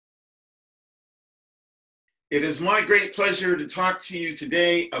It is my great pleasure to talk to you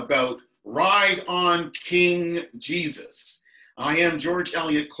today about Ride on King Jesus. I am George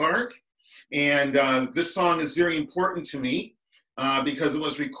Elliott Clarke, and this song is very important to me because it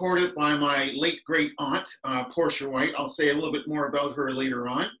was recorded by my late great aunt, Portia White. I'll say a little bit more about her later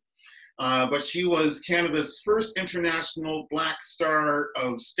on. But she was Canada's first international Black star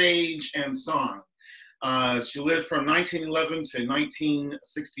of stage and song. She lived from 1911 to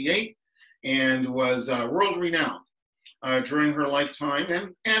 1968 and was world renowned during her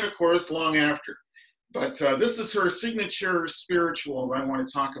lifetime and of course long after. But this is her signature spiritual that I want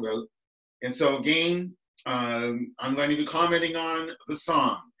to talk about. And so again, I'm going to be commenting on the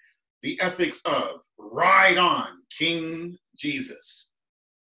song, The Ethics of Ride On, King Jesus.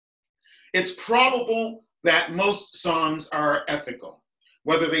 It's probable that most songs are ethical,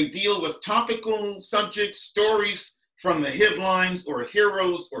 whether they deal with topical subjects, stories from the headlines, or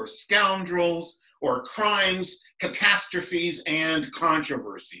heroes, or scoundrels, or crimes, catastrophes, and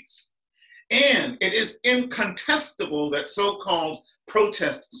controversies. And it is incontestable that so-called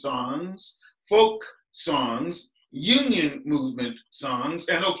protest songs, folk songs, union movement songs,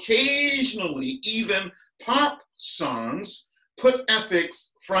 and occasionally even pop songs put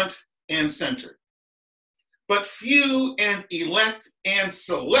ethics front and center. But few and elect and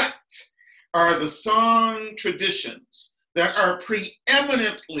select are the song traditions that are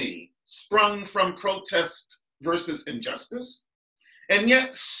preeminently sprung from protest versus injustice. And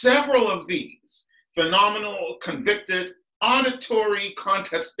yet several of these phenomenal, convicted, auditory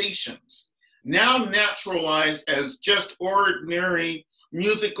contestations, now naturalized as just ordinary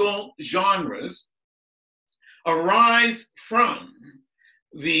musical genres, arise from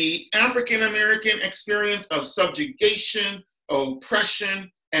the African-American experience of subjugation,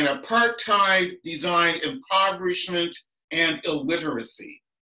 oppression, and apartheid-designed impoverishment and illiteracy.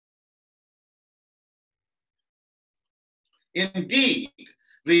 Indeed,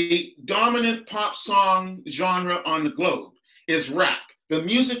 the dominant pop song genre on the globe is rap, the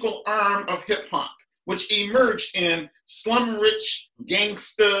musical arm of hip-hop, which emerged in slum-rich,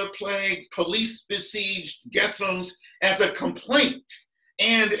 gangsta-plagued, police-besieged ghettos as a complaint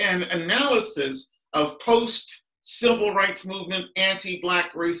and an analysis of post-civil rights movement,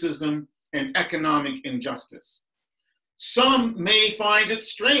 anti-Black racism, and economic injustice. Some may find it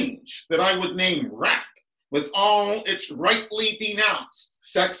strange that I would name rap, with all its rightly denounced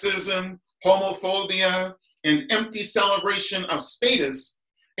sexism, homophobia, and empty celebration of status,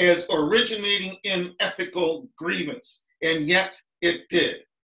 as originating in ethical grievance, and yet it did.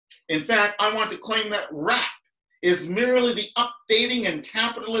 In fact, I want to claim that rap is merely the updating and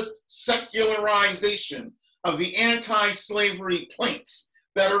capitalist secularization of the anti-slavery plaints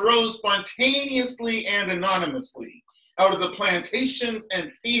that arose spontaneously and anonymously out of the plantations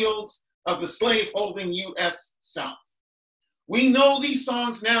and fields of the slave-holding U.S. South. We know these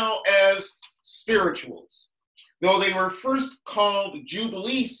songs now as spirituals, though they were first called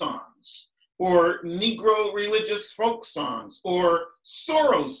Jubilee songs, or Negro religious folk songs, or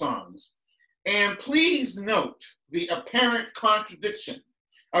sorrow songs. And please note the apparent contradiction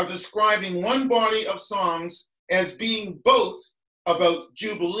of describing one body of songs as being both about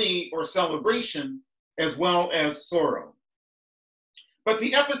jubilee or celebration as well as sorrow. But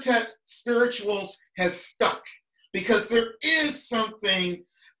the epithet spirituals has stuck because there is something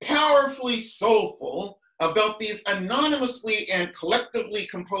powerfully soulful about these anonymously and collectively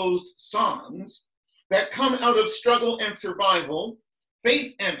composed songs that come out of struggle and survival,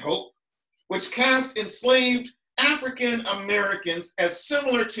 faith and hope, which cast enslaved African Americans as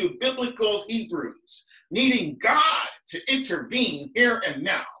similar to biblical Hebrews, needing God to intervene here and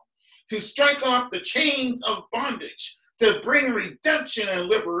now, to strike off the chains of bondage, to bring redemption and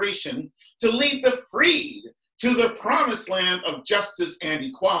liberation, to lead the freed to the promised land of justice and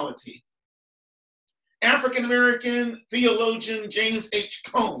equality. African-American theologian James H.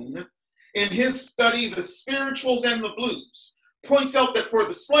 Cone, in his study, The Spirituals and the Blues, points out that for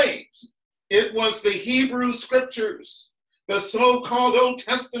the slaves, it was the Hebrew scriptures, the so-called Old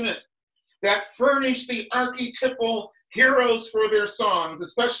Testament, that furnished the archetypal heroes for their songs,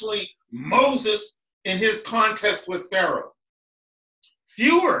 especially Moses in his contest with Pharaoh.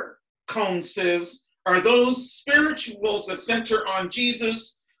 Fewer, Cone says, are those spirituals that center on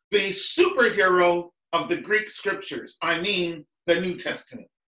Jesus, the superhero of the Greek scriptures, I mean the New Testament.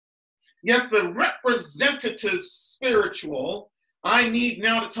 Yet the representative spiritual I need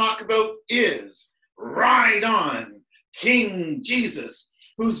now to talk about is Ride On, King Jesus,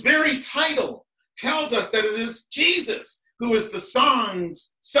 whose very title tells us that it is Jesus who is the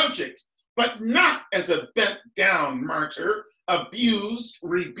song's subject, but not as a bent down martyr, abused,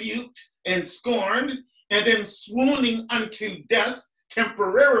 rebuked, and scorned, and then swooning unto death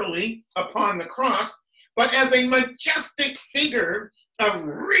temporarily upon the cross, but as a majestic figure of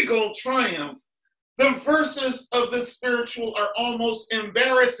regal triumph. The verses of this spiritual are almost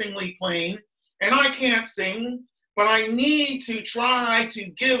embarrassingly plain, and I can't sing, but I need to try to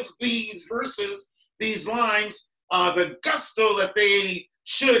give these verses, these lines, the gusto that they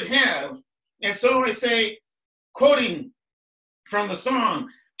should have. And so I say, quoting from the song,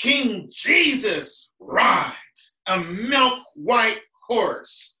 King Jesus rides a milk-white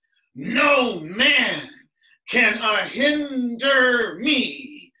horse. No man can hinder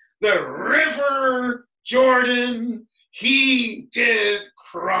me. The river Jordan he did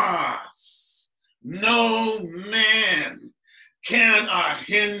cross. No man can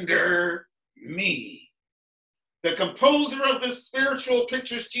hinder me. The composer of this spiritual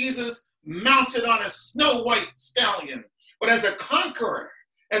pictures Jesus mounted on a snow white stallion, but as a conqueror,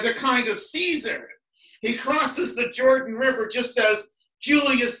 as a kind of Caesar. He crosses the Jordan River just as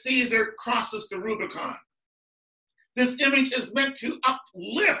Julius Caesar crosses the Rubicon. This image is meant to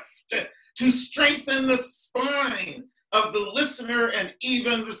uplift, to strengthen the spine of the listener and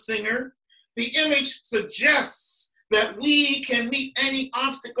even the singer. The image suggests that we can meet any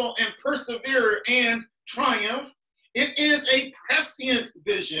obstacle and persevere and triumph. It is a prescient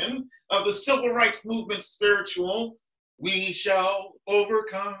vision of the civil rights movement spiritual. We shall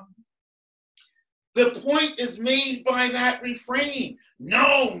overcome. The point is made by that refrain.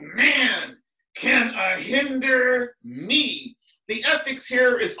 No man can hinder me. The ethics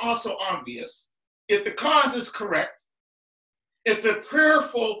here is also obvious. If the cause is correct, if the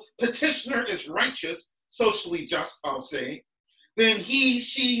prayerful petitioner is righteous, socially just, I'll say, then he,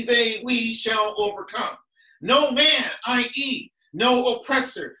 she, they, we shall overcome. No man, i.e., no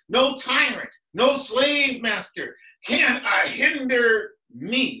oppressor, no tyrant, no slave master can hinder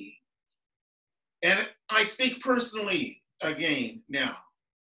me. And I speak personally again now.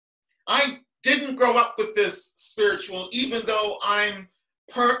 I didn't grow up with this spiritual, even though I'm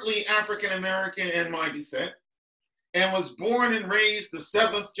partly African-American in my descent, and was born and raised the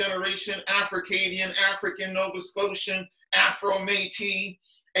 7th generation Africadian, African Nova Scotian, Afro-Métis,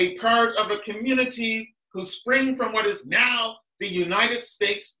 a part of a community who spring from what is now the United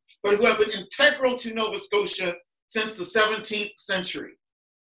States, but who have been integral to Nova Scotia since the 17th century.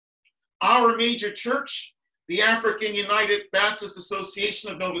 Our major church, the African United Baptist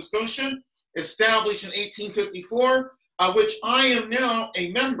Association of Nova Scotia, established in 1854, of which I am now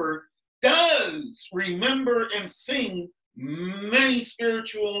a member, does remember and sing many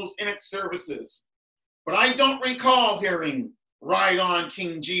spirituals in its services. But I don't recall hearing Ride On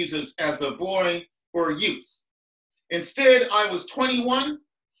King Jesus as a boy or youth. Instead, I was 21,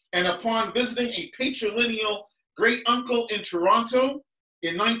 and upon visiting a patrilineal great uncle in Toronto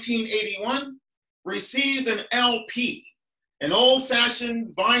in 1981, received an LP, an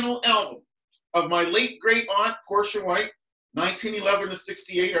old-fashioned vinyl album of my late great aunt, Portia White, 1911 to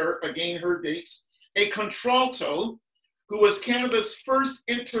 68 are again her dates, a contralto who was Canada's first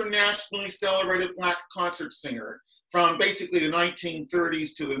internationally celebrated Black concert singer from basically the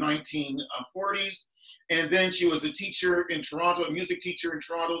 1930s to the 1940s. And then she was a teacher in Toronto, a music teacher in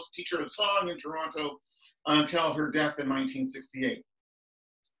Toronto, teacher of song in Toronto until her death in 1968.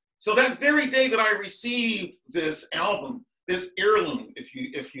 So that very day that I received this album, this heirloom,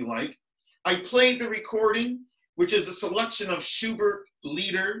 if you like, I played the recording, which is a selection of Schubert,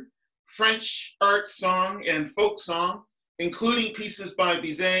 Lieder, French art song and folk song, including pieces by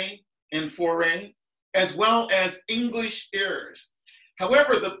Bizet and Fauré, as well as English airs.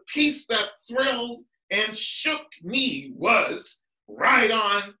 However, the piece that thrilled and shook me was Ride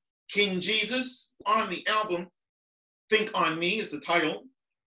On King Jesus on the album. Think on Me is the title,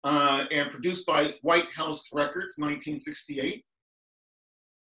 and produced by White House Records, 1968.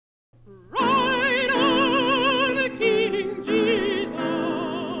 Ride on, King Jesus,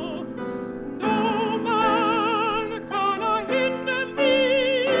 no man can hinder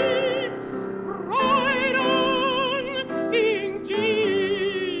me. Ride on, King Jesus,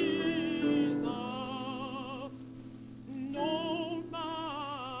 no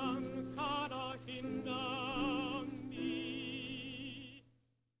man can hinder me.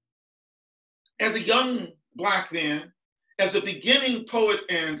 As a young Black man, as a beginning poet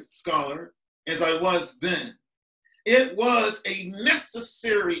and scholar, as I was then, it was a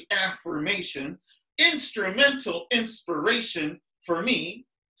necessary affirmation, instrumental inspiration for me,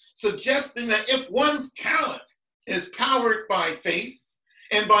 suggesting that if one's talent is powered by faith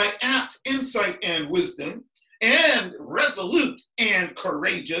and by apt insight and wisdom, and resolute and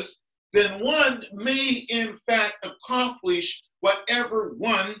courageous, then one may in fact accomplish whatever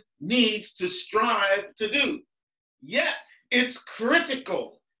one needs to strive to do. Yet, it's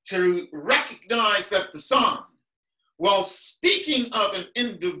critical to recognize that the song, while speaking of an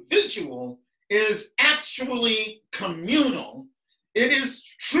individual, is actually communal. It is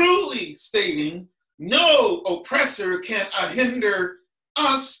truly stating, no oppressor can hinder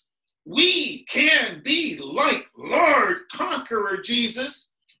us. We can be like Lord Conqueror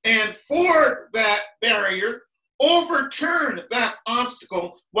Jesus, and for that barrier, overturn that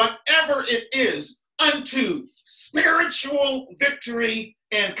obstacle, whatever it is, unto spiritual victory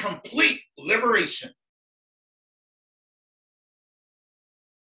and complete liberation.